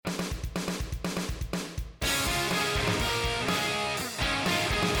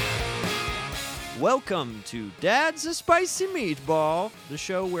Welcome to Dad's a Spicy Meatball, the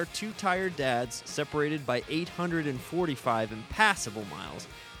show where two tired dads, separated by 845 impassable miles,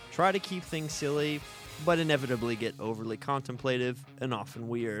 try to keep things silly, but inevitably get overly contemplative and often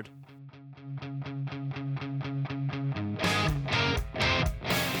weird.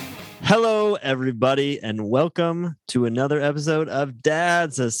 Hello, everybody, and welcome to another episode of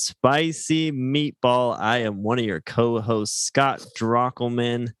Dad's a Spicy Meatball. I am one of your co-hosts, Scott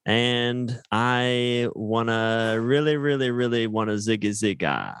Drockelman, and I really want to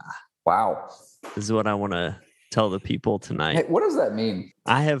zigga. Wow. This is what I want to tell the people tonight. Hey, what does that mean?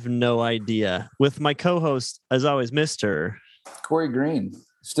 I have no idea. With my co-host, as always, Mr. Corey Green.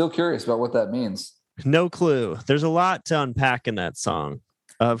 Still curious about what that means. No clue. There's a lot to unpack in that song.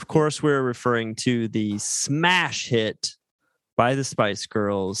 Of course, we're referring to the smash hit by the Spice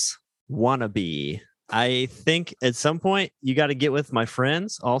Girls, Wannabe. I think at some point you got to get with my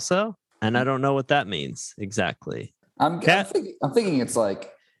friends also, and I don't know what that means exactly. I'm thinking it's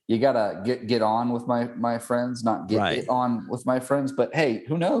like you got to get on with my friends, not get it on with my friends. But hey,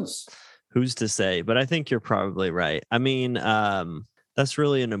 who knows? Who's to say? But I think you're probably right. I mean, that's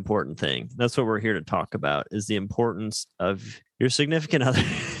really an important thing. That's what we're here to talk about, is the importance of your significant other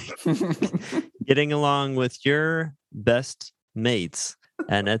getting along with your best mates.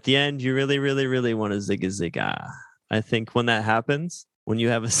 And at the end, you really want to zigga. I think when that happens, when you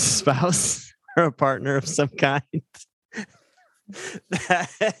have a spouse or a partner of some kind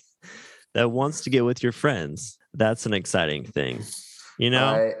that wants to get with your friends, that's an exciting thing. You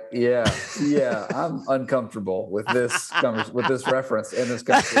know? Yeah. I'm uncomfortable with this with this reference and this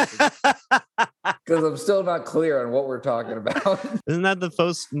conversation because I'm still not clear on what we're talking about. Isn't that the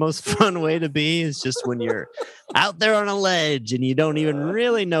most fun way to be? Is just when you're out there on a ledge and you don't even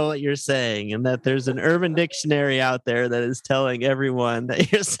really know what you're saying, and that there's an urban dictionary out there that is telling everyone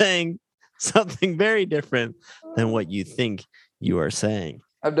that you're saying something very different than what you think you are saying.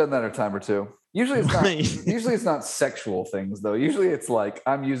 I've done that a time or two. Usually it's not sexual things though. Usually it's like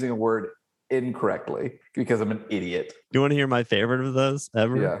I'm using a word incorrectly because I'm an idiot. Do you want to hear my favorite of those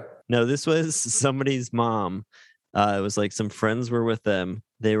ever? Yeah. No, this was somebody's mom. It was like some friends were with them.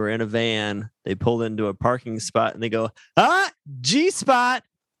 They were in a van. They pulled into a parking spot and they go, G-spot.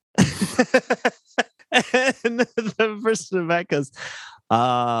 And the person in the back goes,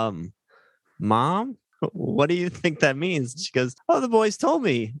 Mom? What do you think that means? She goes, the boys told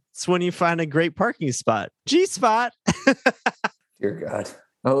me. It's when you find a great parking spot. G-spot. Dear God.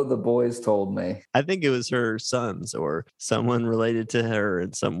 Oh, the boys told me. I think it was her sons or someone related to her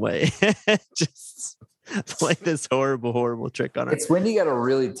in some way. Just like this horrible trick on her. It's when you got a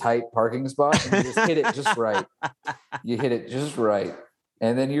really tight parking spot and you just hit it just right. You hit it just right.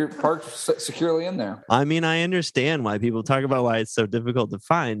 And then you're parked securely in there. I mean, I understand why people talk about why it's so difficult to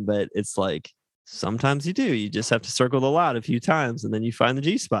find, but it's like, sometimes you do. You just have to circle the lot a few times and then you find the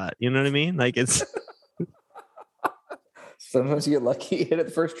G-spot. You know what I mean? Like it's... Sometimes you get lucky, you hit it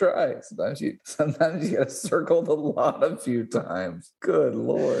the first try. Sometimes you got to circle the lot a few times. Good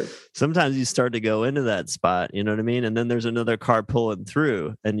Lord. Sometimes you start to go into that spot, you know what I mean? And then there's another car pulling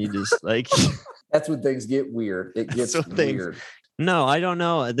through and you just like... That's when things get weird. It gets weird. No, I don't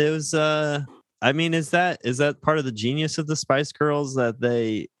know. There was... I mean, is that part of the genius of the Spice Girls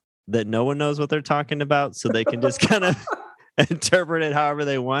that no one knows what they're talking about, so they can just kind of interpret it however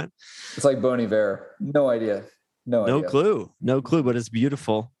they want? It's like Bon Iver. No idea. No clue, but it's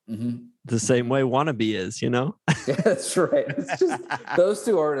beautiful. Mm-hmm. The same way Wannabe is, you know? Yeah, that's right. It's just those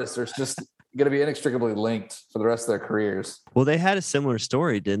two artists are just going to be inextricably linked for the rest of their careers. Well, they had a similar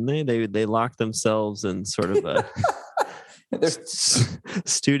story, didn't they? They locked themselves in sort of a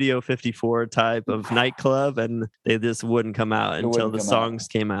Studio 54 type of nightclub, and they just wouldn't come out until the songs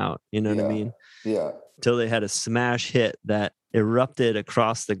came out. You know what I mean? Yeah. Until they had a smash hit that erupted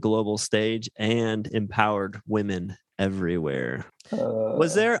across the global stage and empowered women everywhere.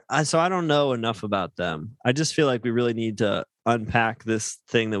 Was there? So I don't know enough about them. I just feel like we really need to unpack this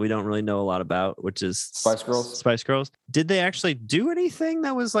thing that we don't really know a lot about, which is Spice Girls. Did they actually do anything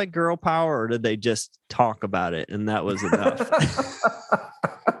that was like girl power, or did they just talk about it and that was enough?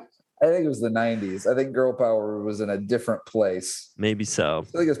 I think it was the 90s. I think girl power was in a different place. Maybe so.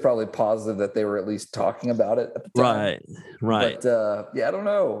 I think it's probably positive that they were at least talking about it at the time. Right. But I don't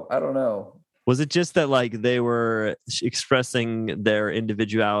know. Was it just that like they were expressing their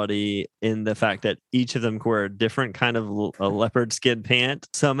individuality in the fact that each of them wore a different kind of a leopard skin pant?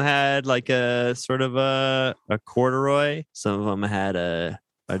 Some had like a sort of a corduroy. Some of them had a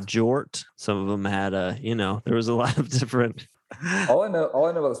jort. Some of them had there was a lot of different All I know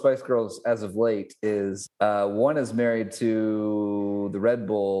about the Spice Girls as of late is one is married to the Red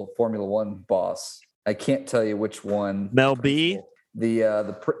Bull Formula One boss. I can't tell you which one. Mel B.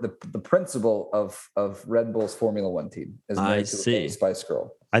 The principal of Red Bull's Formula One team is married to a Spice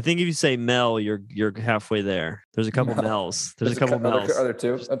Girl. I think if you say Mel, you're halfway there. There's a couple Mels. There's a couple Mels. Are there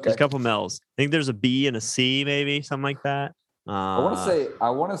two? Okay. There's a couple Mels. I think there's a B and a C, maybe something like that. I'm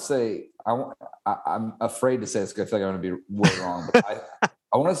afraid to say this because I feel like I'm going to be way wrong. But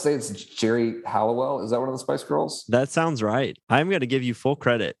I want to say it's Jerry Halliwell. Is that one of the Spice Girls? That sounds right. I'm going to give you full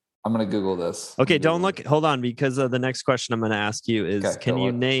credit. I'm going to Google this. Okay, don't look. Hold on, because the next question I'm going to ask you is: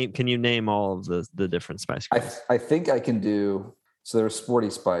 Okay, Can you name all of the different Spice Girls? I think I can do. So there was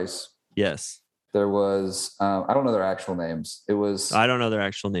Sporty Spice. Yes. There was. I don't know their actual names. It was. I don't know their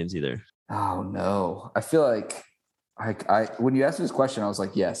actual names either. Oh no! I feel like I when you asked me this question, I was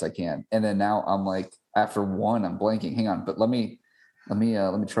like, yes, I can. And then now I'm like, after one, I'm blanking. Hang on, but let me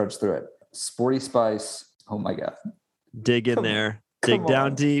trudge through it. Sporty Spice. Oh my god! Dig in there. Dig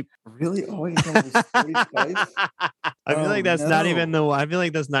down deep. Really? Oh, you know Sporty Spice? I feel like that's not even the. I feel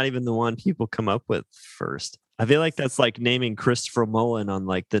like that's not even the one people come up with first. I feel like that's like naming Christopher Mullen on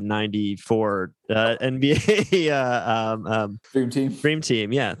like the '94 NBA Dream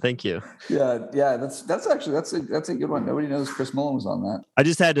Team. Yeah, thank you. Yeah. That's a good one. Nobody knows Chris Mullen was on that. I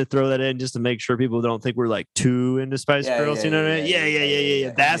just had to throw that in just to make sure people don't think we're like too into Spice Girls. You know what I mean?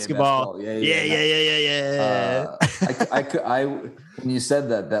 Yeah. Basketball. Yeah. I when you said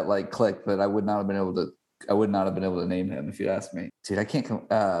that like clicked, but I would not have been able to name him if you'd asked me. Dude, I can't come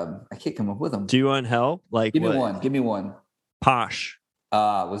up with him. Do you want help? Like, give me one. Posh.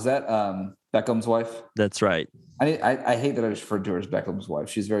 Was that Beckham's wife? That's right. I hate that I just referred to her as Beckham's wife.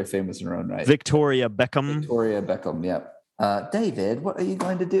 She's very famous in her own right. Victoria Beckham. Yeah. David, what are you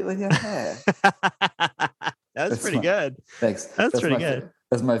going to do with your hair? That's pretty good. Thanks. That's pretty good.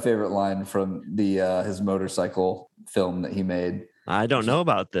 That's my favorite line from the his motorcycle film that he made. I don't know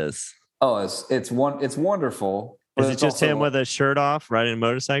about this. Oh, it's wonderful. Is it just him with a shirt off riding a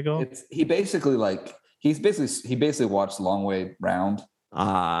motorcycle? He basically watched Long Way Round.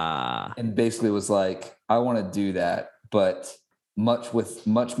 And basically was like, I want to do that, but much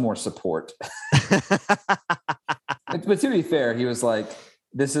more support. But to be fair, he was like,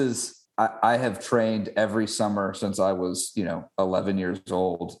 I have trained every summer since I was, 11 years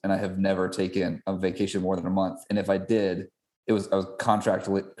old, and I have never taken a vacation more than a month. And if I did, I was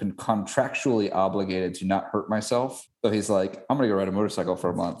contractually obligated to not hurt myself. So he's like, I'm going to go ride a motorcycle for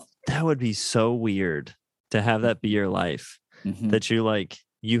a month. That would be so weird to have that be your life, that you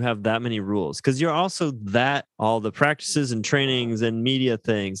have that many rules. Because you're also all the practices and trainings and media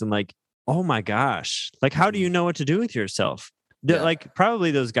things. And like, oh my gosh, like, how do you know what to do with yourself? Yeah. Like,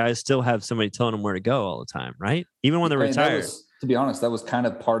 probably those guys still have somebody telling them where to go all the time, right? Even when they're retired. To be honest, that was kind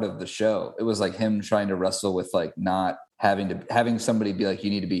of part of the show. It was like him trying to wrestle with like not having somebody be like,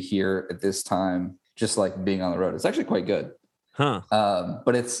 you need to be here at this time, just like being on the road. It's actually quite good.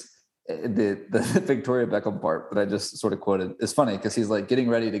 But it's the Victoria Beckham part that I just sort of quoted is funny because he's like getting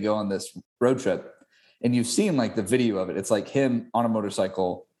ready to go on this road trip, and you've seen like the video of it. It's like him on a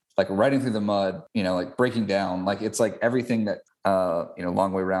motorcycle, like riding through the mud, like breaking down. Like it's like everything that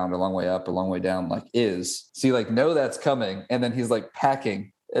long way round or long way up or long way down like is. So you like know that's coming, and then he's like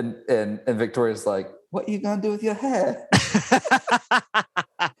packing, and Victoria's like, what are you gonna do with your hair?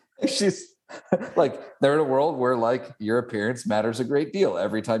 She's like, they're in a world where like your appearance matters a great deal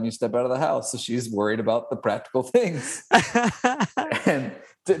every time you step out of the house. So she's worried about the practical things. And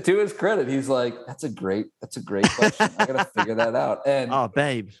to his credit, he's like, that's a great question. I gotta figure that out. And oh,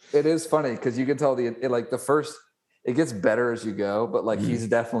 babe, it is funny because you can tell it gets better as you go, but like he's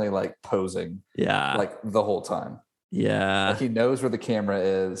definitely like posing, like the whole time. Yeah, like he knows where the camera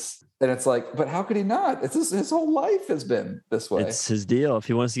is. And it's like, but how could he not? It's his whole life has been this way. It's his deal. If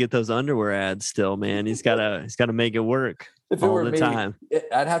he wants to get those underwear ads still, man, he's gotta make it work all the time.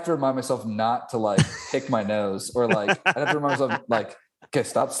 I'd have to remind myself not to like pick my nose, or like I'd have to remind myself like, okay,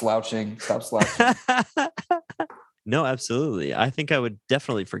 stop slouching. No, absolutely. I think I would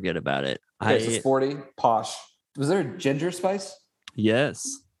definitely forget about it. Okay, so Sporty, Posh. Was there a Ginger Spice? Yes.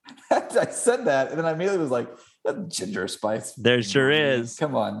 I said that, and then I immediately was like, Ginger Spice. There sure is.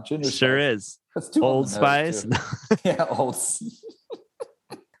 Come on, Ginger Spice. Sure is. That's too Old Spice. Yeah, Old. Is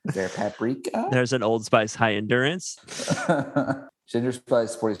there paprika? There's an Old Spice High Endurance. Ginger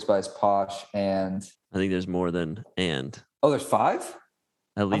Spice, Sporty Spice, Posh, and I think there's more than and. Oh, there's 5?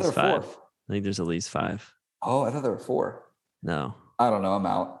 At least 5. I think there's at least 5. Oh, I thought there were 4. No. I don't know.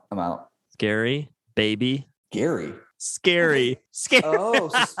 I'm out. Gary, Baby. Gary. Scary. Scary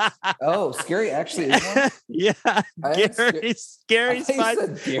actually is one? Yeah. Scary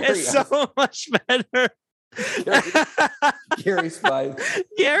Spice is so much better. Gary Spice.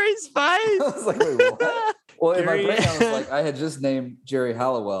 Gary Spice. I was like, wait, what? Well, in my brain, I was like, I had just named Jerry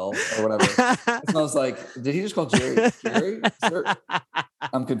Halliwell or whatever. And I was like, did he just call Jerry? Sir?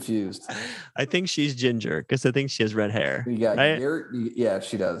 I'm confused. I think she's ginger because I think she has red hair. You got right? Gary, yeah,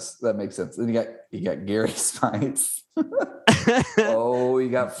 she does. That makes sense. Then you got Gary Spice. Oh, you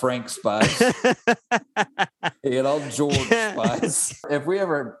got Frank Spice. You got all George Spice. If we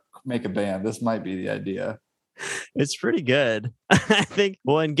ever make a band, this might be the idea. It's pretty good. I think.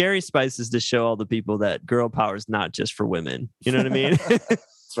 Well, and Gary Spice is to show all the people that girl power is not just for women. You know what I mean?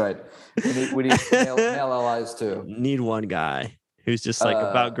 That's right. We need male allies too. Need one guy who's just like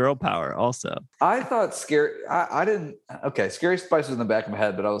about girl power also. I thought I didn't. Okay, Scary Spice was in the back of my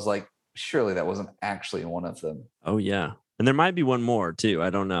head, but I was like, surely that wasn't actually one of them. Oh yeah. And there might be one more too.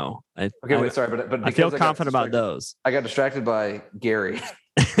 I don't know. But I feel confident about those. I got distracted by Gary.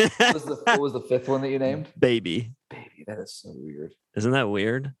 What was the fifth one that you named? Baby. That is so weird. Isn't that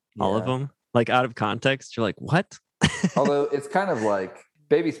weird? Yeah. All of them, like out of context, you're like, what? Although it's kind of like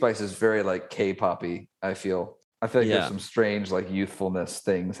Baby Spice is very like K-poppy. I feel like there's some strange like youthfulness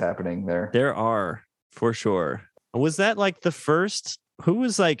things happening there. There are, for sure. Was that like the first? Who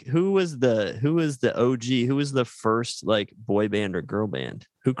was the OG? Who was the first like boy band or girl band?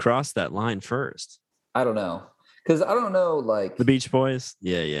 Who crossed that line first? I don't know. Because I don't know, like the Beach Boys.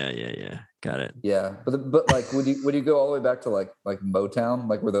 Yeah. Got it. Yeah, but like, would you go all the way back to like Motown?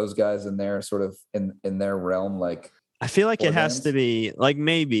 Like, were those guys in there sort of in their realm? Like, I feel like it has to be like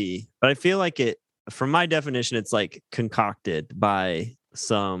maybe, but I feel like it. From my definition, it's like concocted by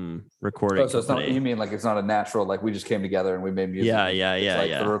some recording. So it's not. You mean like it's not a natural? Like we just came together and we made music.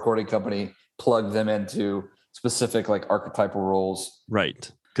 Yeah. The recording company plugged them into specific like archetypal roles.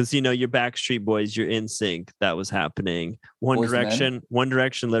 Right. Because your Backstreet Boys, your NSYNC, that was happening. One Direction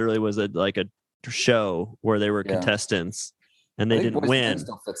literally was a show where they were contestants and they didn't win.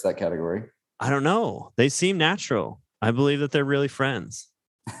 Still fits that category. I don't know. They seem natural. I believe that they're really friends.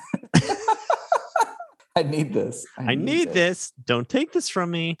 I need this. I need this. Don't take this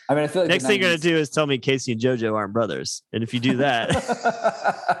from me. I mean, I feel like next thing you're gonna do is tell me Casey and JoJo aren't brothers, and if you do that,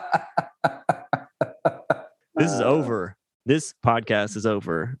 this is over. This podcast is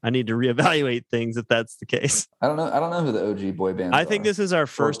over. I need to reevaluate things if that's the case. I don't know who the OG boy band. I think this is our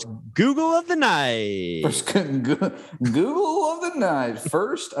first Google of the night. First Google of the night.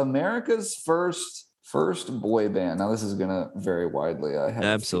 First America's first boy band. Now this is gonna vary widely.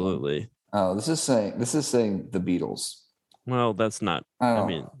 Absolutely. Oh, this is saying the Beatles. Well, that's not. I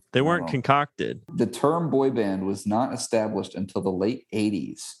mean, they weren't concocted. The term boy band was not established until the late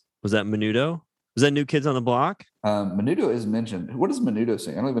 80s. Was that Menudo? Was that New Kids on the Block? Menudo is mentioned. What does Menudo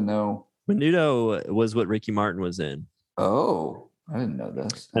sing? I don't even know. Menudo was what Ricky Martin was in. Oh, I didn't know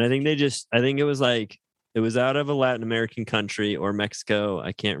this. And I think it was like, it was out of a Latin American country or Mexico.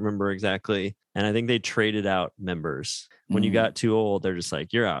 I can't remember exactly. And I think they traded out members. When you got too old, they're just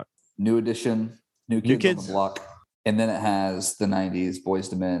like, you're out. New Edition, New Kids on the Block. And then it has the 90s, Boys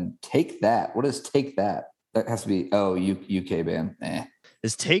to Men. Take That. What is Take That? That has to be, UK band.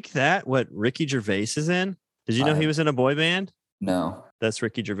 Is Take That what Ricky Gervais is in? Did you know he was in a boy band? No. That's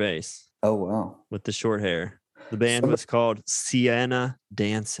Ricky Gervais. Oh, wow. With the short hair. The band was called Sienna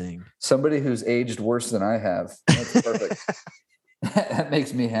Dancing. Somebody who's aged worse than I have. That's perfect. That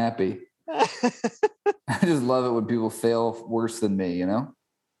makes me happy. I just love it when people fail worse than me,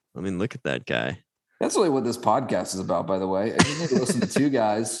 I mean, look at that guy. That's really what this podcast is about, by the way. I just need to listen to two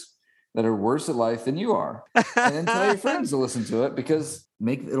guys that are worse at life than you are. And then tell your friends to listen to it because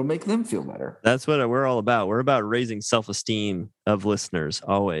it'll make them feel better. That's what we're all about. We're about raising self-esteem of listeners,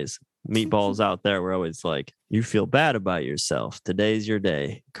 always. Meatballs out there, we're always like, you feel bad about yourself. Today's your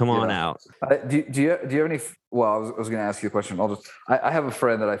day. Come on out. Do you have any? Well, I was going to ask you a question. I have a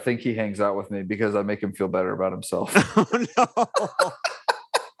friend that I think he hangs out with me because I make him feel better about himself. Oh, no.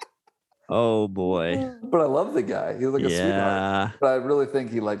 Oh boy. But I love the guy. He's like a sweetheart. But I really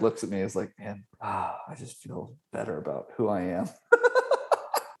think he like looks at me as like, man, I just feel better about who I am.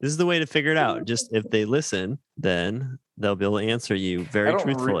 This is the way to figure it out. Just if they listen, then they'll be able to answer you very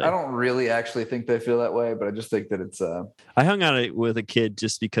truthfully. I don't really actually think they feel that way, but I just think that it's I hung out with a kid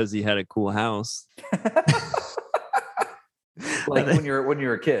just because he had a cool house. Like when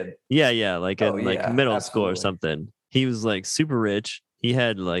you're a kid. Yeah. Like in middle school or something. He was like super rich. He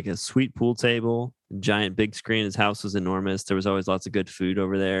had like a sweet pool table, giant big screen. His house was enormous. There was always lots of good food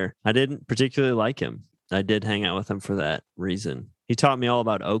over there. I didn't particularly like him. I did hang out with him for that reason. He taught me all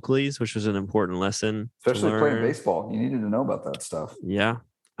about Oakleys, which was an important lesson. Especially playing baseball. You needed to know about that stuff. Yeah.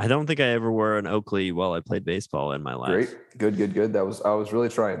 I don't think I ever wore an Oakley while I played baseball in my life. Great. Good. I was really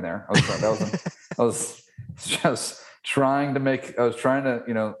trying there. I was trying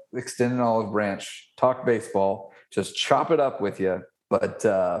to, extend an olive branch, talk baseball, just chop it up with you. But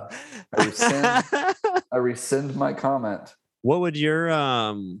I rescind my comment. What would your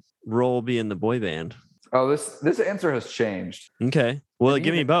role be in the boy band? Oh, this answer has changed. Okay. Well,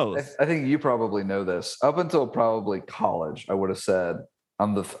 give me both. I think you probably know this. Up until probably college, I would have said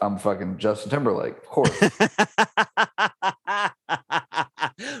I'm fucking Justin Timberlake, of course.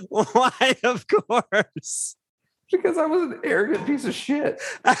 Why, of course? Because I was an arrogant piece of shit.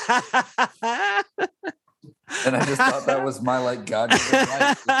 And I just thought that was my God-given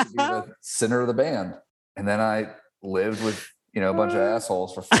right to be the center of the band. And then I lived with a bunch of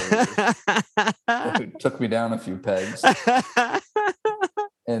assholes for 4 years. It took me down a few pegs.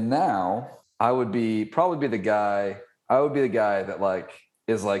 And now I would probably be the guy that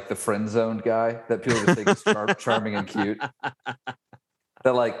is the friend zoned guy that people just think is charming and cute.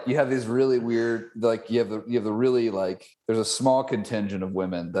 That you have these really weird, you have the really there's a small contingent of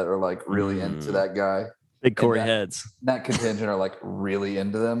women that are really into that guy. Big Corey heads. That contingent are really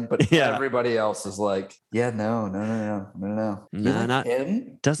into them, but everybody else is no. Not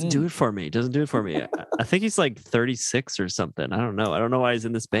him. Doesn't do it for me. I think he's 36 or something. I don't know. I don't know why he's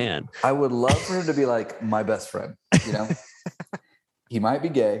in this band. I would love for him to be my best friend. He might be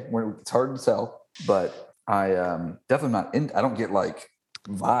gay. It's hard to tell, but I definitely not in. I don't get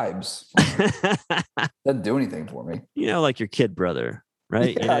vibes. Doesn't do anything for me. Like your kid brother.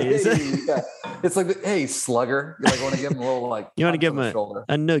 Right? Yeah. It's hey, slugger. You want to give him a little you want to give him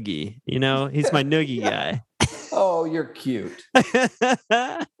a noogie. He's my noogie guy. Oh, you're cute.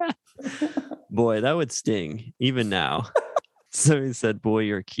 Boy, that would sting even now. So he said, "Boy,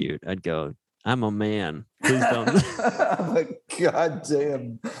 you're cute." I'd go, "I'm a man. Please don't." I'm a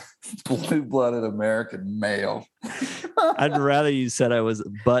goddamn blue-blooded American male. I'd rather you said I was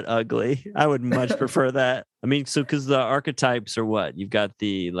butt ugly. I would much prefer that. I mean, because the archetypes are what? You've got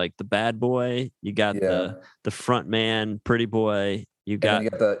the bad boy, you got the front man, pretty boy, you got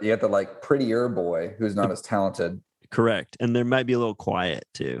the prettier boy who's not as talented. Correct. And there might be a little quiet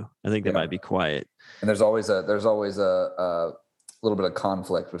too. I think they might be quiet. And there's always a little bit of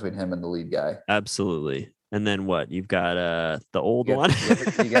conflict between him and the lead guy. Absolutely. And then what? You've got the old one.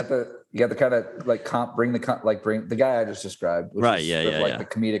 you got the kind of bring the guy I just described. Which right. Is the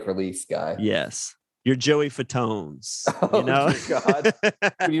comedic relief guy. Yes. You're Joey Fatones. Oh, God.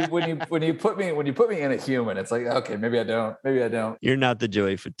 when you put me in a human, it's okay, maybe I don't. You're not the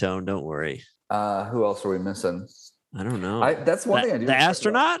Joey Fatone. Don't worry. Who else are we missing? I don't know. That's one thing I do. The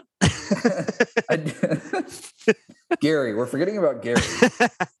astronaut? Gary. We're forgetting about Gary.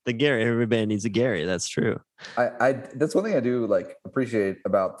 The Gary. Every band needs a Gary. That's true. That's one thing I do appreciate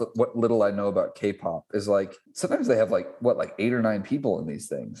about what little I know about K-pop is sometimes they have 8 or 9 people in these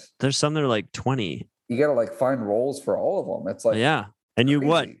things. There's some that are 20. You got to find roles for all of them. It's yeah. And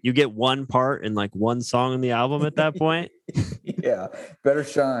you get one part in one song in the album at that point. Yeah. Better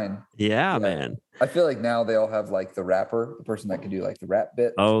shine. Yeah, man. I feel now they all have the rapper, the person that can do the rap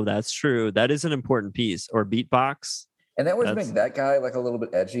bit. Oh, that's true. That is an important piece. Or beatbox. And that would make that guy a little bit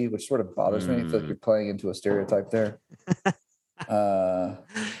edgy, which sort of bothers me. I feel you're playing into a stereotype there. The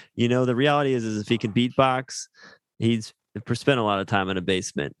reality is if he can beatbox, he's spent a lot of time in a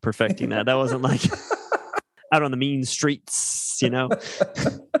basement perfecting that. That wasn't out on the mean streets, Yeah,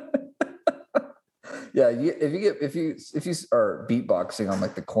 if you are beatboxing on the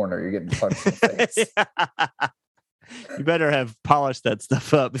corner, you're getting punched in the face. You better have polished that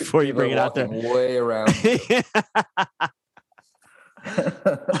stuff up before you bring it out there. Way around.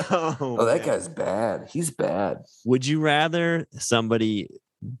 That guy's bad. He's bad. Would you rather somebody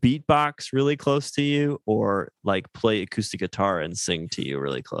beatbox really close to you or play acoustic guitar and sing to you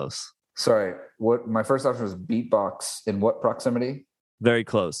really close? Sorry, what my first option was beatbox in what proximity? Very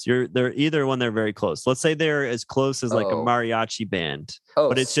close. They're either when they're very close. Let's say they're as close as a mariachi band,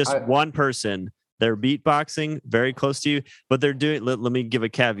 but it's just one person. They're beatboxing very close to you, but they're doing. Let me give a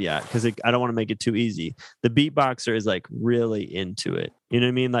caveat because I don't want to make it too easy. The beatboxer is really into it. You know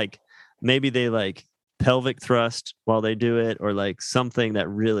what I mean? Maybe they pelvic thrust while they do it, or something that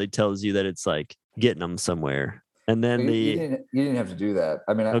really tells you that it's getting them somewhere. And then you didn't have to do that.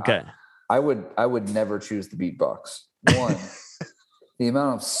 I mean, okay. I would never choose the beatbox. One. The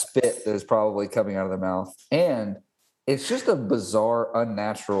amount of spit that is probably coming out of their mouth. And it's just a bizarre,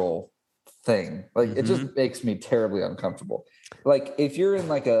 unnatural thing. It just makes me terribly uncomfortable. Like if you're in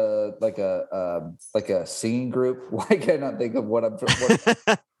like a singing group, why can I not think of what I'm?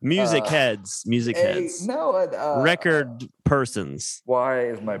 Music heads. No, record persons. Why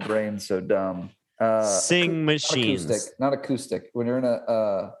is my brain so dumb? Sing machines. Not acoustic. When you're in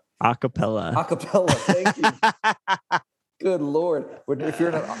a acapella. Thank you. Good Lord. If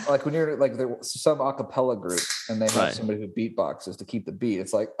you're when you're like there's some acapella group and they have somebody who beatboxes to keep the beat,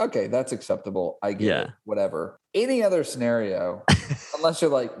 it's like, okay, that's acceptable. I get it. Whatever. Any other scenario, unless you're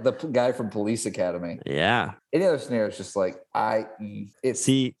like the guy from Police Academy. Yeah. Any other scenario is just like, I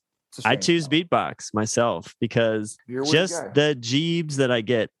choose beatbox myself because just the jeebs that I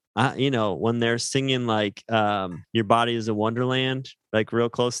get, when they're singing like Your Body is a Wonderland, like real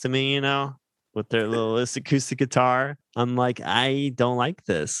close to me, with their little acoustic guitar. I'm like, I don't like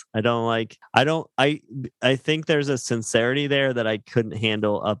this. I think there's a sincerity there that I couldn't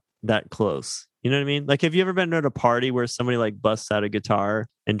handle up that close. You know what I mean? Like, have you ever been at a party where somebody like busts out a guitar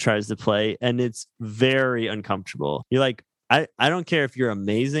and tries to play and it's very uncomfortable? You're like, I don't care if you're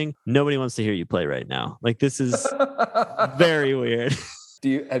amazing. Nobody wants to hear you play right now. Like, this is very weird.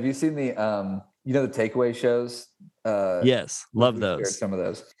 Have you seen the the takeaway shows? Yes, love those. Some of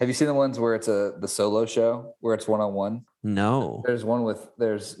those. Have you seen the ones where it's the solo show where it's one-on-one? No. There's one with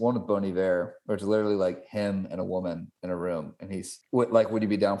Bon Iver where it's literally like him and a woman in a room, and he's like, would you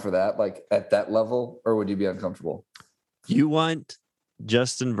be down for that? Like at that level, or would you be uncomfortable? You want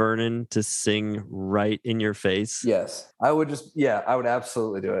Justin Vernon to sing right in your face? Yes, I would I would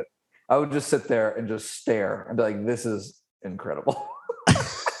absolutely do it. I would just sit there and just stare and be like, this is incredible.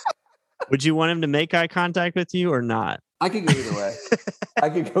 Would you want him to make eye contact with you or not? I could go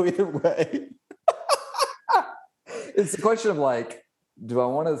either way. It's the question of like, do I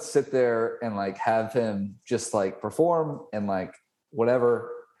want to sit there and like have him just like perform and like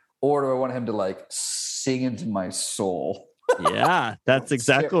whatever, or do I want him to like sing into my soul? Yeah, that's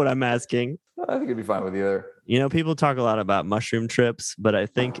exactly what I'm asking. I think it'd be fine with either. People talk a lot about mushroom trips, but I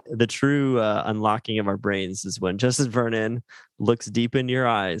think the true unlocking of our brains is when Justin Vernon looks deep into your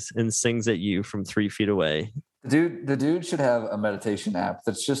eyes and sings at you from 3 feet away. The dude should have a meditation app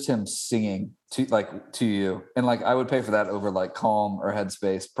that's just him singing to you. And like, I would pay for that over like Calm or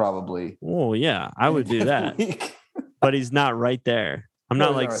Headspace probably. Oh yeah, I would do that. But he's not right there. I'm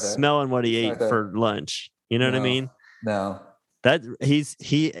not like smelling what he ate for lunch. You know what I mean? No. That's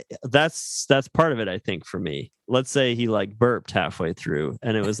part of it, I think, for me. Let's say he like burped halfway through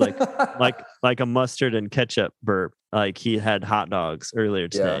and it was like like a mustard and ketchup burp, like he had hot dogs earlier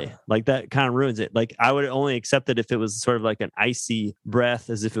today. Yeah. Like that kind of ruins it. Like I would only accept it if it was sort of like an icy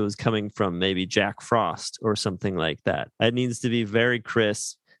breath, as if it was coming from maybe Jack Frost or something like that. It needs to be very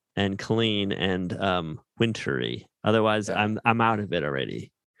crisp and clean and wintry. Otherwise, I'm out of it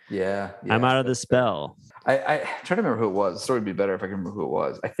already. Yeah. I'm out of the spell. I try to remember who it was. The story would be better if I can remember who it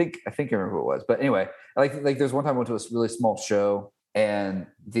was. I think I remember who it was. But anyway, like there's one time I went to a really small show and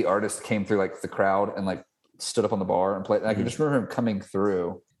the artist came through like the crowd and like stood up on the bar and played. And I can just remember him coming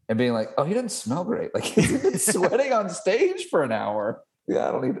through and being like, "Oh, he doesn't smell great. Like he's been sweating on stage for an hour." Yeah,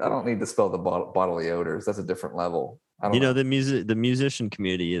 I don't need to smell the bodily odors. That's a different level. The musician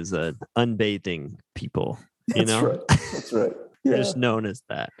community is unbathing people. That's right. Yeah. Just known as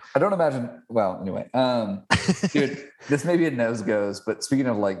that. I don't imagine. Well, anyway, dude, this may be a nose goes, but speaking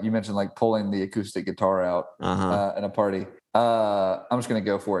of like, you mentioned like pulling the acoustic guitar out in a party. I'm just gonna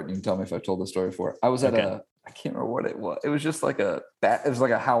go for it. And you can tell me if I've told the story before. I was at I can't remember what it was. It was just like it was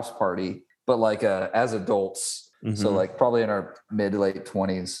like a house party, but like as adults. Mm-hmm. So like probably in our mid to late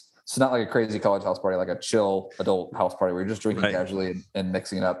 20s. So not like a crazy college house party, like a chill adult house party where you're just drinking casually and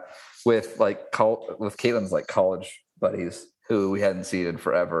mixing it up with like with Caitlin's like college buddies who we hadn't seen in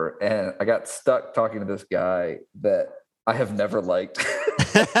forever. And I got stuck talking to this guy that I have never liked.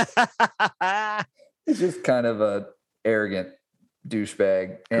 He's just kind of a arrogant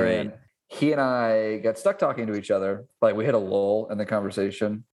douchebag. And he and I got stuck talking to each other. Like we hit a lull in the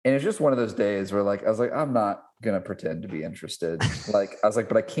conversation. And it's just one of those days where like, I was like, I'm not going to pretend to be interested. Like, I was like,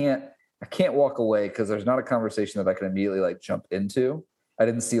 but I can't walk away because there's not a conversation that I can immediately like jump into. I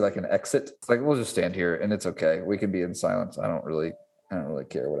didn't see like an exit. It's like, we'll just stand here and it's okay. We can be in silence. I don't really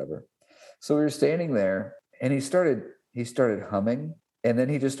care, whatever. So we were standing there and he started humming and then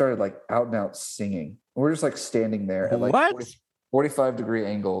he just started like out and out singing. We're just like standing there at like 45-degree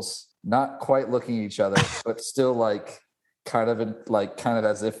angles, not quite looking at each other, but still like kind of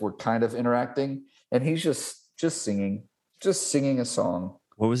as if we're kind of interacting. And he's just singing a song.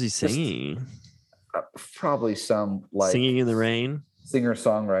 What was he singing? Probably some like Singing in the Rain.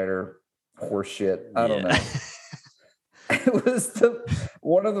 Singer-songwriter horse shit. I don't know. It was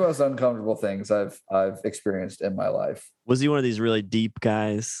One of the most uncomfortable things I've experienced in my life. Was he one of these really deep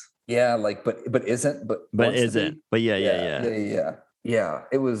guys? Yeah, like, but isn't, but isn't. But yeah.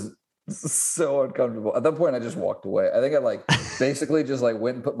 It was so uncomfortable. At that point, I just walked away. I think I like basically just like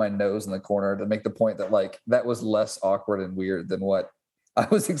went and put my nose in the corner to make the point that like that was less awkward and weird than what I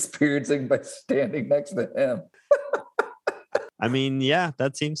was experiencing by standing next to him. I mean, yeah,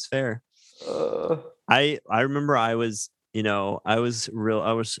 that seems fair. I remember I was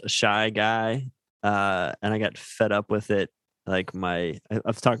a shy guy, and I got fed up with it. Like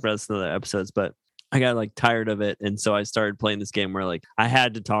I've talked about this in other episodes, but I got like tired of it. And so I started playing this game where like I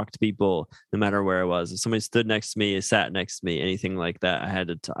had to talk to people no matter where I was. If somebody stood next to me, sat next to me, anything like that, I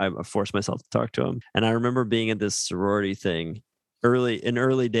had to, I forced myself to talk to them. And I remember being at this sorority thing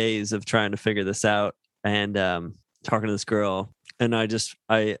early days of trying to figure this out and talking to this girl. And I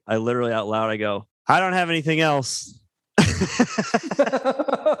literally out loud, I go, I don't have anything else.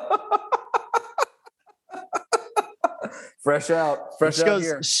 Fresh out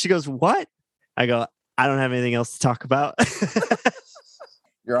here. She goes, what? I go, I don't have anything else to talk about.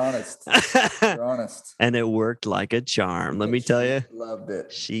 You're honest. And it worked like a charm. Let me tell you. Loved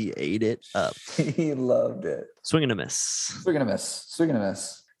it. She ate it up. He loved it. Swing and a miss. Swing and a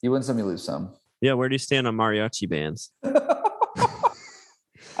miss. You win some, you lose some. Yeah, where do you stand on mariachi bands?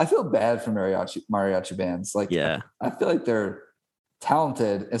 I feel bad for mariachi bands. Like, yeah, I feel like they're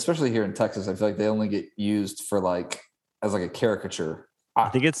talented, especially here in Texas. I feel like they only get used for like as like a caricature. I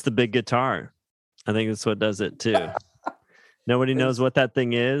think it's the big guitar. I think that's what does it too. Nobody knows what that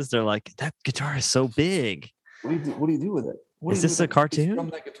thing is. They're like, that guitar is so big. What do you do with it? Is this a cartoon?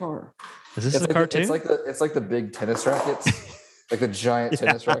 From that guitar. Is this a cartoon? It's like the big tennis rackets, like the giant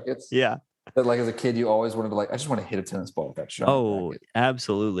tennis rackets. Yeah. That like as a kid, you always wanted to like, I just want to hit a tennis ball with that shot. Oh, racket.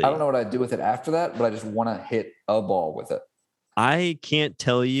 Absolutely. I don't know what I'd do with it after that, but I just want to hit a ball with it. I can't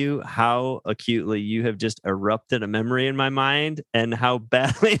tell you how acutely you have just erupted a memory in my mind and how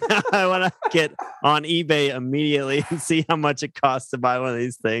badly I want to get on eBay immediately and see how much it costs to buy one of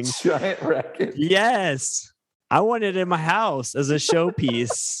these things. Giant racket. Yes. I want it in my house as a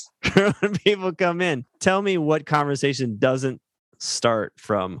showpiece when people come in. Tell me what conversation doesn't start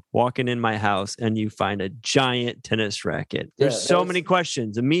from walking in my house and you find a giant tennis racket. There's so many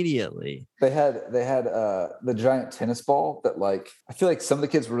questions immediately. They had the giant tennis ball that like I feel like some of the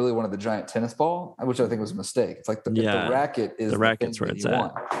kids really wanted the giant tennis ball, which I think was a mistake. It's like the racket is the racket's where it's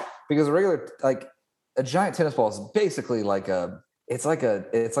at. Because a regular like a giant tennis ball is basically like it's like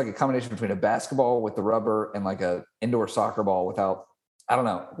a combination between a basketball with the rubber and like a indoor soccer ball without, I don't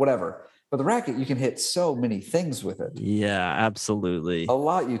know, whatever. But the racket, you can hit so many things with it. Yeah, absolutely. A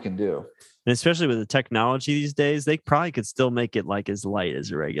lot you can do. And especially with the technology these days, they probably could still make it like as light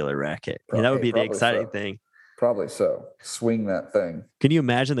as a regular racket. That would be the exciting thing. Probably so. Swing that thing. Can you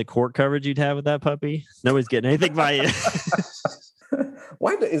imagine the court coverage you'd have with that puppy? Nobody's getting anything by you.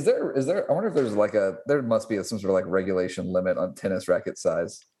 Why is there? I wonder if there's there must be some sort of like regulation limit on tennis racket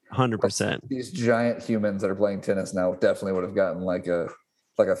size. 100%. These giant humans that are playing tennis now definitely would have gotten like a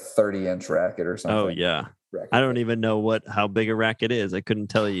 30-inch racket or something. Oh yeah. I don't even know how big a racket is. I couldn't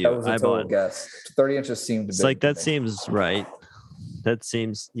tell you. That was a total guess. 30 inches seemed big. It's like that seems right. That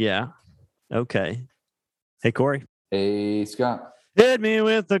seems okay. Hey Corey. Hey Scott. Hit me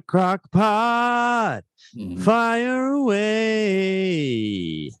with the crock pot. Fire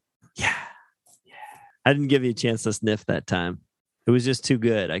away. Yeah. I didn't give you a chance to sniff that time. It was just too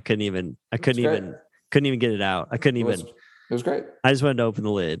good. I couldn't even get it out. It was great. I just wanted to open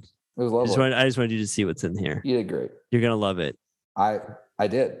the lid. It was lovely. I just wanted you to see what's in here. You did great. You're gonna love it. I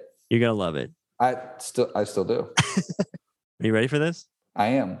did. You're gonna love it. I still do. Are you ready for this? I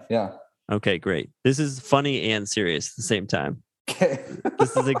am. Yeah. Okay, great. This is funny and serious at the same time. Okay.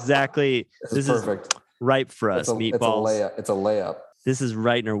 This is exactly. this is perfect. Ripe for us. Meatballs. It's a layup. This is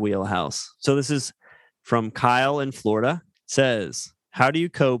right in our wheelhouse. So this is from Kyle in Florida. Says, how do you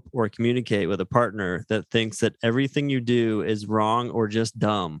cope or communicate with a partner that thinks that everything you do is wrong or just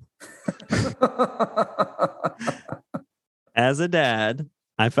dumb? As a dad,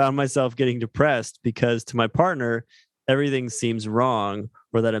 I found myself getting depressed because to my partner, everything seems wrong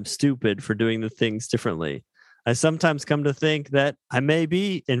or that I'm stupid for doing the things differently. I sometimes come to think that I may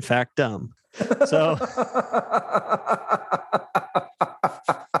be, in fact, dumb. So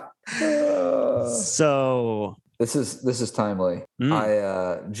This is timely.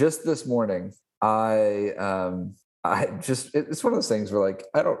 I just this morning, it's one of those things where like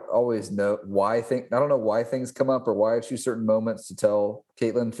I don't always know I don't know why things come up or why I choose certain moments to tell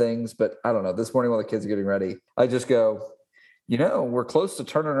Caitlin things, but I don't know. This morning while the kids are getting ready, I just go, we're close to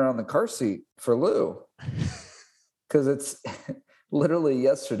turning around the car seat for Lou. Because literally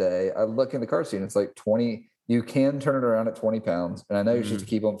yesterday, I look in the car seat and it's like 20. You can turn it around at 20 pounds. And I know you're supposed to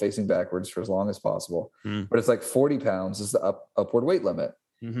keep them facing backwards for as long as possible, but it's like 40 pounds is the upward weight limit.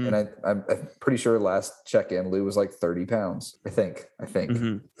 And I'm pretty sure last check-in, Lou was like 30 pounds, I think.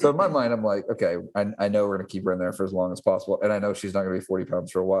 So in my mind, I'm like, okay, I know we're going to keep her in there for as long as possible. And I know she's not going to be 40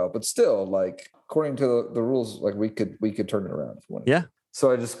 pounds for a while, but still, like, according to the rules, like we could turn it around if we wanted. Yeah.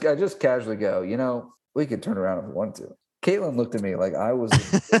 So I just casually go, we could turn around if we wanted to. Caitlin looked at me like I was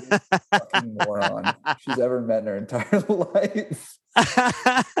the biggest fucking moron she's ever met in her entire life.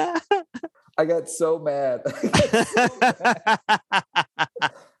 I got so mad.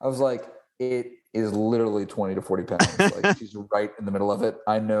 I was like, it is literally 20 to 40 pounds. Like she's right in the middle of it.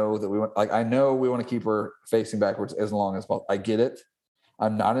 I know that we want to keep her facing backwards as long as possible. I get it.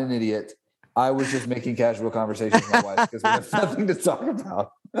 I'm not an idiot. I was just making casual conversation with my wife because we have nothing to talk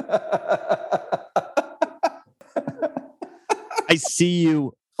about. I see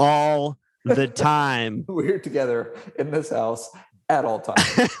you all the time. We're together in this house at all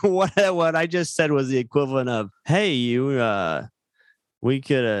times. What I just said was the equivalent of, hey, we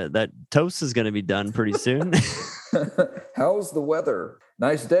could, that toast is going to be done pretty soon. How's the weather?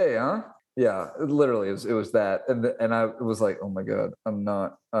 Nice day, huh? Yeah, literally it was that. And I was like, oh my God, I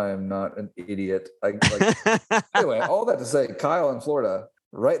am not an idiot. Anyway, all that to say, Kyle in Florida,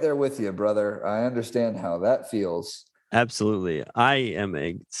 right there with you, brother. I understand how that feels. Absolutely. I am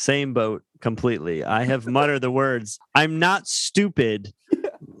a same boat completely. I have muttered the words, I'm not stupid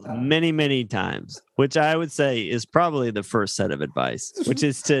many, many times, which I would say is probably the first set of advice, which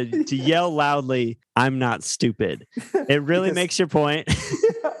is to yell loudly, I'm not stupid. It really makes your point.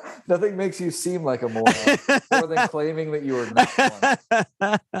 Nothing makes you seem like a moron more than claiming that you are not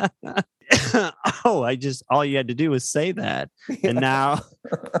one. All you had to do was say that. And now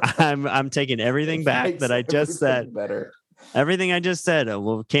I'm taking everything back that I just said. Better. Everything I just said,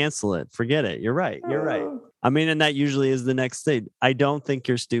 we'll cancel it. Forget it. You're right. I mean, and that usually is the next thing. I don't think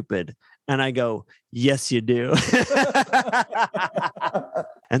you're stupid. And I go, yes, you do.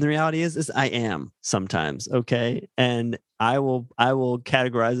 And the reality is I am sometimes. Okay. And I will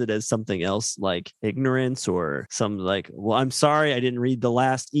categorize it as something else like ignorance or some like, well, I'm sorry, I didn't read the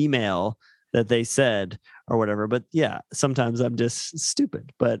last email that they said or whatever. But yeah, sometimes I'm just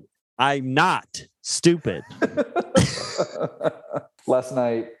stupid, but I'm not stupid. Last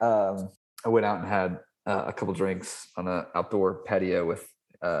night, I went out and had a couple drinks on an outdoor patio with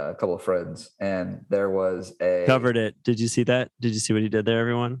a couple of friends, and there was covered it. Did you see that? Did you see what he did there,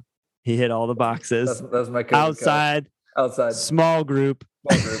 everyone? He hit all the boxes. That was my outside, small group.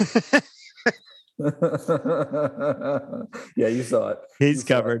 Yeah, you saw it. He's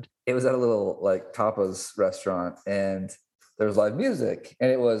covered. It was at a little like tapas restaurant, and there was live music,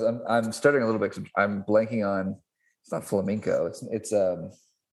 and it was. I'm stuttering a little bit. I'm blanking on. It's not flamenco. It's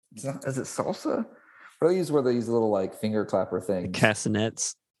not. Is it salsa? What do they use? Where they use a little like finger clapper thing?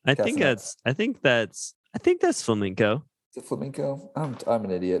 Castanets. I think that's flamenco. Is it flamenco? I'm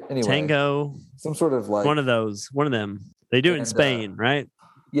an idiot. Anyway, tango. Some sort of like one of them. They do it in Spain, right?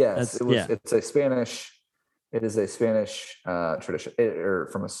 Yes, it's a Spanish. It is a Spanish tradition,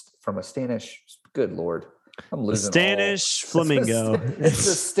 or from a Spanish. Good Lord, I'm losing. Spanish flamingo. It's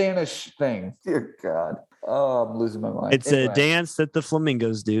a Spanish thing. Dear God, oh, I'm losing my mind. It's a dance that the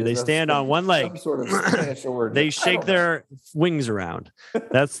flamingos do. They stand on one leg. Some sort of Spanish origin. They shake their wings around.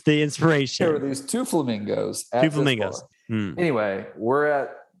 That's the inspiration. There were these two flamingos. Anyway, we're at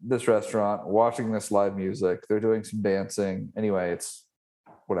this restaurant watching this live music. They're doing some dancing. Anyway, it's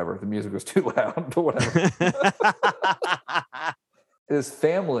whatever. The music was too loud, but whatever. His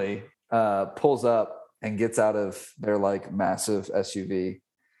family pulls up and gets out of their like massive SUV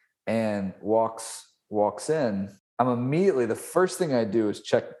and walks in. I'm immediately, the first thing I do is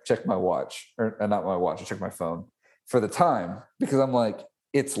check my watch, or not my watch, I check my phone for the time, because I'm like,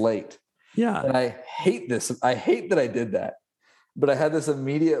 it's late. Yeah. And I hate this. I hate that I did that. But I had this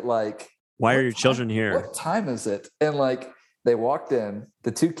immediate like, why are your children here? What time is it? And like, they walked in,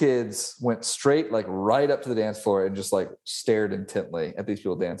 the two kids went straight, like right up to the dance floor and just like stared intently at these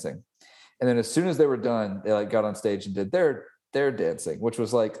people dancing. And then as soon as they were done, they like got on stage and did their dancing, which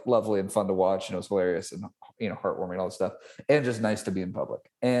was like lovely and fun to watch. And it was hilarious and, heartwarming and all this stuff, and just nice to be in public.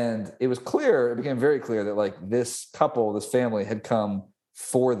 And it became very clear that like this family had come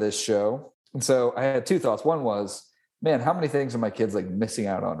for this show. And so I had two thoughts. One was, man, how many things are my kids like missing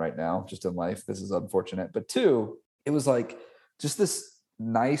out on right now just in life? This is unfortunate. But two, it was like just this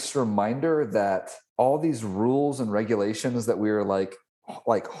nice reminder that all these rules and regulations that we were like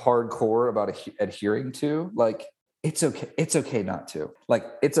hardcore about adhering to, like it's okay not to, like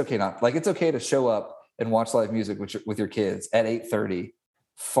it's okay to show up and watch live music with your kids at 8:30,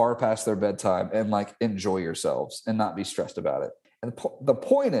 far past their bedtime, and like enjoy yourselves and not be stressed about it. And the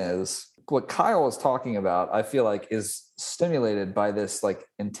point is, what Kyle is talking about, I feel like, is stimulated by this like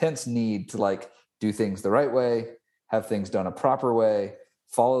intense need to like do things the right way, have things done a proper way,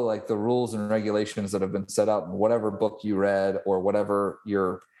 follow like the rules and regulations that have been set out in whatever book you read or whatever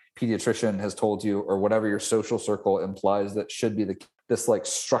your pediatrician has told you or whatever your social circle implies that should be this like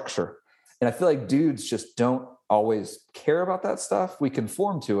structure. And I feel like dudes just don't always care about that stuff. We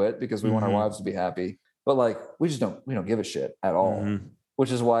conform to it because we want our wives to be happy, but like we don't give a shit at all. Which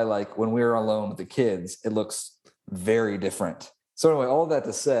is why, like, when we're alone with the kids, it looks very different. So anyway, all that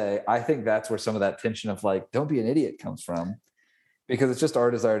to say, I think that's where some of that tension of like, don't be an idiot comes from, because it's just our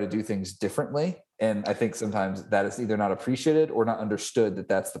desire to do things differently. And I think sometimes that is either not appreciated or not understood that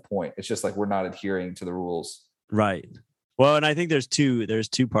that's the point. It's just like, we're not adhering to the rules. Right. Well, and I think there's two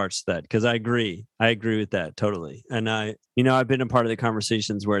parts to that, because I agree with that totally. And I've been a part of the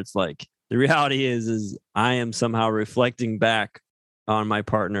conversations where it's like, the reality is I am somehow reflecting back on my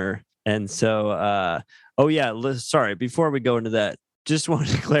partner. And so, sorry, before we go into that, just wanted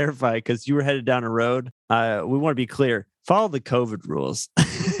to clarify, because you were headed down a road. We want to be clear, follow the COVID rules.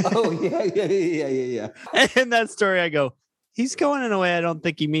 Oh, yeah. And that story, I go, he's going in a way I don't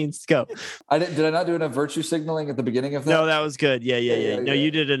think he means to go. Did I not do enough virtue signaling at the beginning of that? No, that was good. Yeah. No,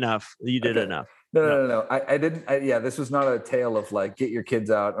 you did enough. You did enough. No. I didn't. This was not a tale of like, get your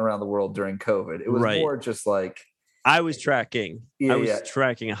kids out around the world during COVID. It was more just like, I was tracking. I was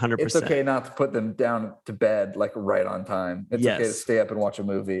tracking 100%. It's okay not to put them down to bed like right on time. It's okay to stay up and watch a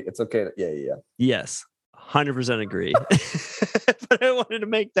movie. It's okay to, Yes, 100% agree. But I wanted to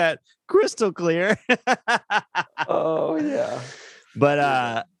make that crystal clear. Oh, yeah.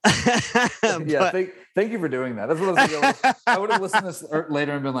 But thank you for doing that. That's what I was thinking. I would have listened to this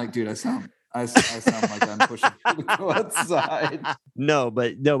later and been like, dude, I sound like I'm pushing people to go outside. No,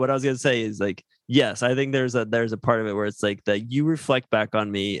 but what I was gonna say is like, yes, I think there's a part of it where it's like that you reflect back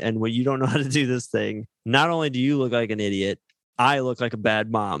on me, and when you don't know how to do this thing, not only do you look like an idiot, I look like a bad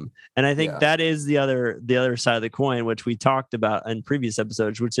mom. And I think that is the other side of the coin, which we talked about in previous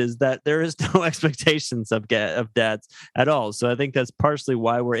episodes, which is that there is no expectations of dads at all. So I think that's partially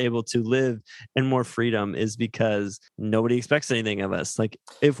why we're able to live in more freedom, is because nobody expects anything of us. Like,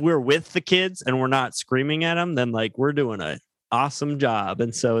 if we're with the kids and we're not screaming at them, then like we're doing a awesome job.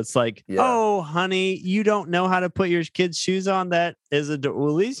 And so it's like, oh, honey, you don't know how to put your kids' shoes on. That is well,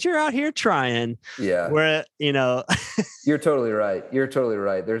 at least you're out here trying. Yeah. Where, You're totally right.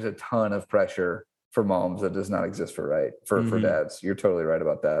 There's a ton of pressure for moms that does not exist for dads. You're totally right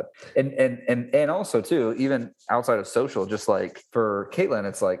about that. And also too, even outside of social, just like for Caitlin,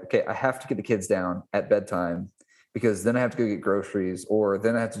 it's like, okay, I have to get the kids down at bedtime, because then I have to go get groceries, or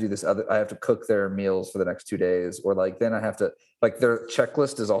then I have to do this I have to cook their meals for the next 2 days, or like, then I have to, like, their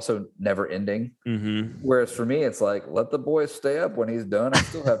checklist is also never ending. Whereas for me, it's like, let the boy stay up. When he's done, I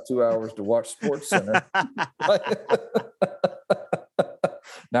still have 2 hours to watch Sports Center.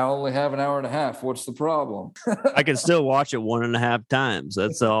 Now I only have an hour and a half. What's the problem? I can still watch it 1.5 times.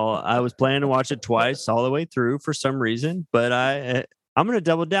 That's all. I was planning to watch it twice all the way through for some reason, but I'm going to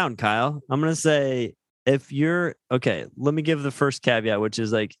double down, Kyle. I'm going to say, if you're okay, let me give the first caveat, which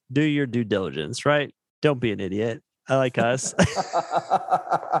is like, do your due diligence, right? Don't be an idiot. I like us.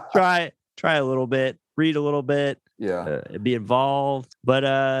 Try a little bit, read a little bit, be involved. But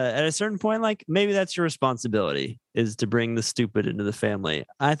at a certain point, like, maybe that's your responsibility, is to bring the stupid into the family.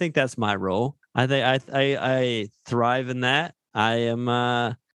 I think that's my role. I think I thrive in that. I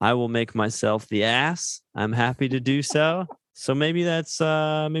will make myself the ass. I'm happy to do so. So maybe that's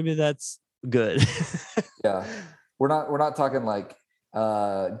good. Yeah, we're not talking like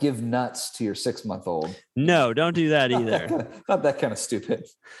give nuts to your 6-month-old. No, don't do that either. Not that kind of stupid.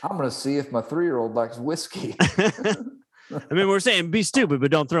 I'm gonna see if my 3-year-old likes whiskey. I mean, we're saying be stupid,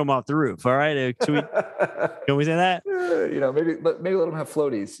 but don't throw them off the roof. All right, can we say that? Maybe let them have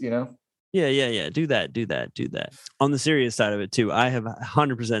floaties. Yeah. Do that. On the serious side of it too, I have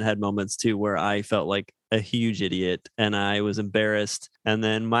 100% had moments too where I felt like a huge idiot and I was embarrassed. And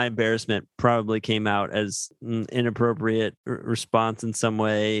then my embarrassment probably came out as an inappropriate response in some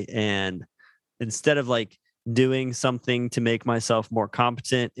way. And instead of like doing something to make myself more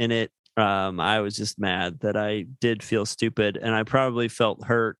competent in it, I was just mad that I did feel stupid, and I probably felt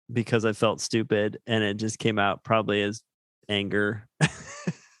hurt because I felt stupid, and it just came out probably as anger.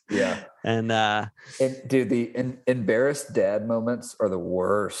 Yeah. And dude, the embarrassed dad moments are the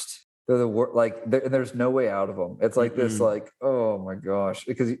worst. They're the worst. Like, there's no way out of them. It's like this, like, oh my gosh,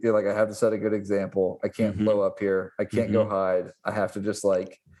 because you're like, I have to set a good example. I can't blow up here. I can't go hide. I have to just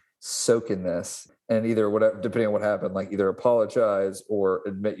like soak in this and either whatever, depending on what happened, like either apologize or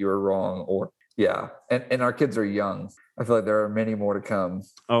admit you were wrong or yeah. And our kids are young. I feel like there are many more to come.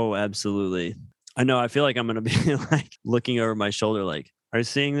 Oh, absolutely. I know. I feel like I'm going to be like looking over my shoulder, like, are you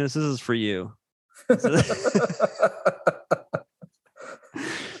seeing this? This is for you.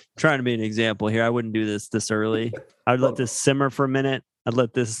 Trying to be an example here. I wouldn't do this early. I'd let this simmer for a minute. I'd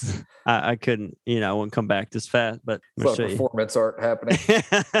let this. I couldn't. I wouldn't come back this fast. But a lot of performance art happening.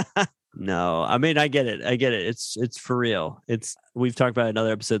 No, I mean I get it. It's for real. We've talked about it in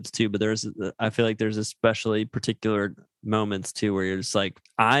other episodes too. But I feel like there's especially particular moments too where you're just like,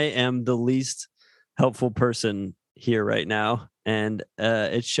 I am the least helpful person here right now, and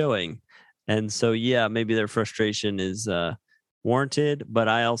it's showing. And so yeah, maybe their frustration is warranted, but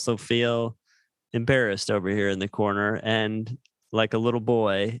I also feel embarrassed over here in the corner and like a little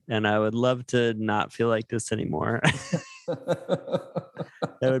boy, and I would love to not feel like this anymore.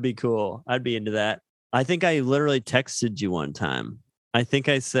 That would be cool. I'd be into that. I think I literally texted you one time. I think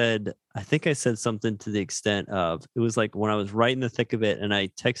I said something to the extent of, it was like when I was right in the thick of it, and I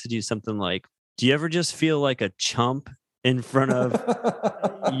texted you something like, do you ever just feel like a chump in front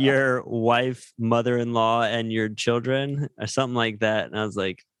of your wife, mother-in-law, and your children, or something like that? And I was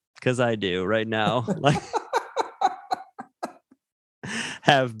like, because I do right now. Like,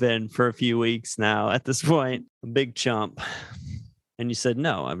 have been for a few weeks now at this point. A big chump. And you said,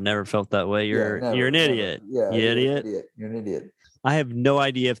 no, I've never felt that way. You're an idiot. Yeah, you idiot. You're an idiot. I have no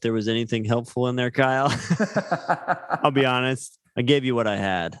idea if there was anything helpful in there, Kyle. I'll be honest. I gave you what I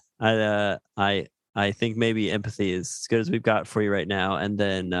had. I think maybe empathy is as good as we've got for you right now. And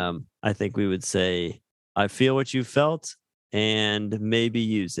then I think we would say, I feel what you felt, and maybe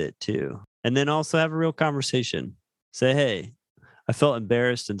use it too. And then also have a real conversation. Say, hey, I felt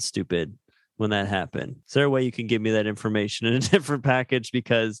embarrassed and stupid when that happened. Is there a way you can give me that information in a different package?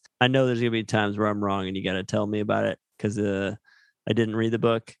 Because I know there's going to be times where I'm wrong and you got to tell me about it, because I didn't read the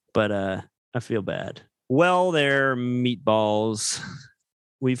book, but I feel bad. Well, there, meatballs.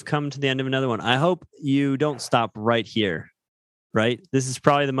 We've come to the end of another one. I hope you don't stop right here, right? This is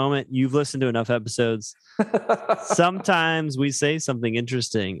probably the moment. You've listened to enough episodes. Sometimes we say something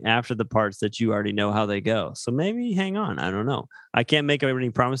interesting after the parts that you already know how they go. So maybe hang on. I don't know. I can't make any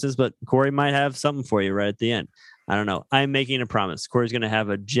promises, but Corey might have something for you right at the end. I don't know. I'm making a promise. Corey's going to have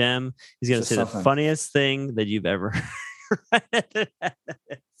a gem. He's going to say something. The funniest thing that you've ever heard.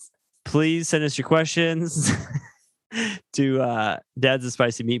 Please send us your questions to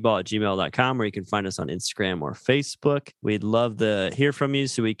dadsandspicymeatball@gmail.com, where you can find us on Instagram or Facebook. We'd love to hear from you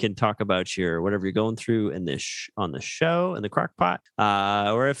so we can talk about your whatever you're going through in this on the show, in the crock pot,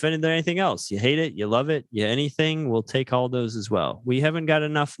 or if there's anything else. You hate it, you love it, anything, we'll take all those as well. We haven't got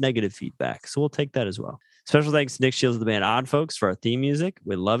enough negative feedback, so we'll take that as well. Special thanks to Nick Shields of the band Odd Folks for our theme music.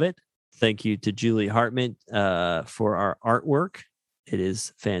 We love it. Thank you to Julie Hartman for our artwork. It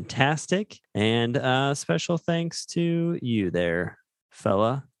is fantastic. And special thanks to you there,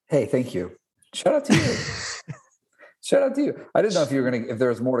 fella. Hey, thank you. Shout out to you. Shout out to you. I didn't know if there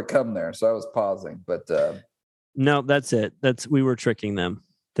was more to come there, so I was pausing. But no, that's it. We were tricking them.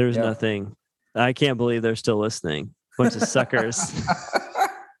 There's nothing. I can't believe they're still listening. Bunch of suckers.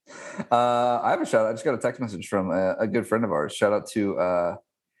 I have a shout out. I just got a text message from a good friend of ours. Shout out to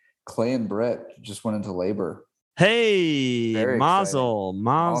Clay and Brett. Just went into labor. Hey, mazel.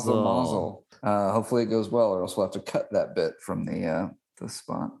 Hopefully it goes well, or else we'll have to cut that bit from the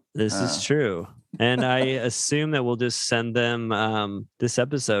spot. This is true. And I assume that we'll just send them this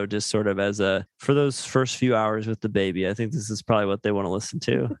episode just sort of as for those first few hours with the baby. I think this is probably what they want to listen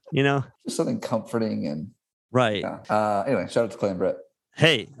to, Just something comforting and right. Yeah. Anyway, shout out to Clay and Brett.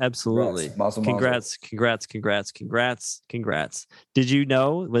 Hey, absolutely. Mazel. Congrats. Did you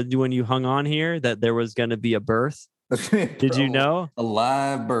know when you hung on here that there was going to be a birth? Did you know? A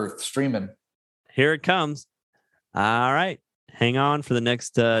live birth streaming. Here it comes. All right. Hang on for the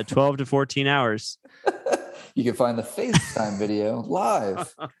next 12 to 14 hours. You can find the FaceTime video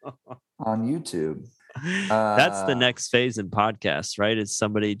live on YouTube. That's the next phase in podcasts, right? It's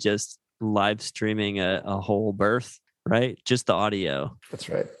somebody just live streaming a whole birth. Right? Just the audio. That's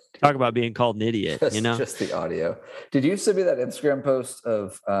right. Talk about being called an idiot, Just the audio. Did you send me that Instagram post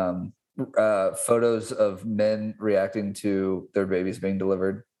of photos of men reacting to their babies being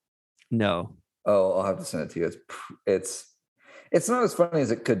delivered? No. Oh, I'll have to send it to you. It's not as funny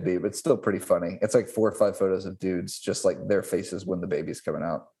as it could be, but it's still pretty funny. It's like 4 or 5 photos of dudes, just like their faces when the baby's coming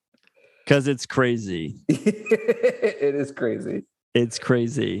out. Because it's crazy. It is crazy. It's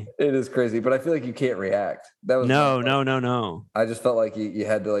crazy. It is crazy, but I feel like you can't react. That was no. I just felt like you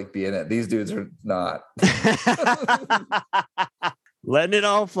had to be in it. These dudes are not. letting it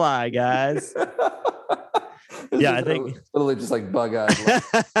all fly, guys. Yeah, I think literally just like bug-eyed.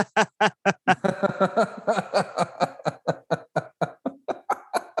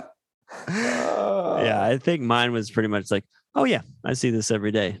 Yeah, I think mine was pretty much like, oh yeah, I see this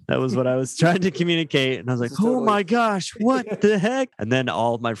every day. That was what I was trying to communicate. And I was like, oh my gosh, what the heck? And then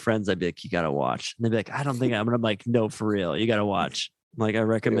all of my friends, I'd be like, you got to watch. And they'd be like, I don't think I'm like, no, for real. You got to watch. I'm like, I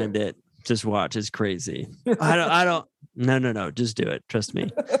recommend it. Just watch. It's crazy. I don't. No. Just do it. Trust me.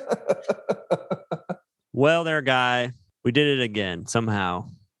 Well, there, guy. We did it again. Somehow.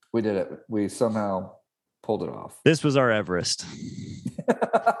 We did it. We somehow pulled it off. This was our Everest.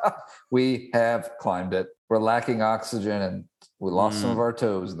 We have climbed it. We're lacking oxygen and we lost some of our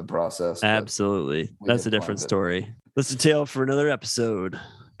toes in the process. Absolutely. That's a different story. That's a tale for another episode.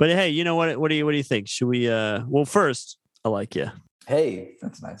 But hey, you know what? What do you think? Should we well, first, I like you. Hey,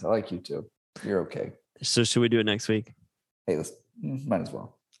 that's nice. I like you too. You're okay. So should we do it next week? Hey, let's might as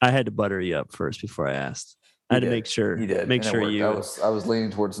well. I had to butter you up first before I asked. I had to make sure. You did. Make sure you. I was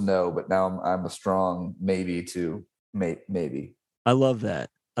leaning towards no, but now I'm a strong maybe to maybe. I love that.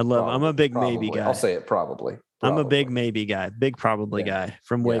 I'm a big maybe guy. I'll say it probably. I'm a big maybe guy, big probably guy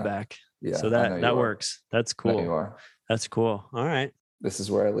from way back. Yeah. So that works. That's cool. You are. That's cool. All right. This is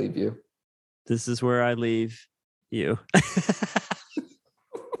where I leave you. This is where I leave you.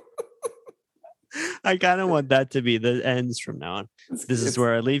 I kind of want that to be the ends from now on. This is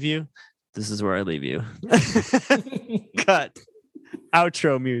where I leave you. This is where I leave you. Cut.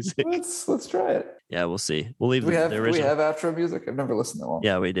 Outro music. Let's try it. Yeah, we'll see. We'll leave the original. Do we have outro music? I've never listened to one.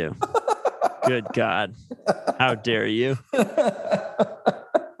 Yeah, we do. Good God. How dare you?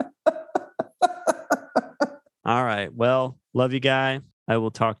 All right. Well, love you, guy. I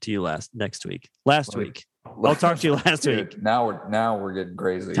will talk to you next week. Last week. I'll talk to you last week. Now we're getting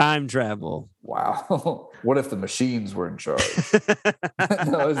crazy. Time travel. Wow. What if the machines were in charge?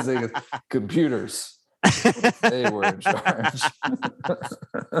 No, I was thinking computers. They were in charge.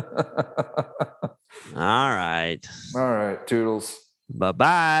 All right. Toodles.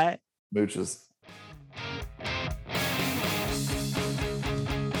 Bye-bye. Mooches.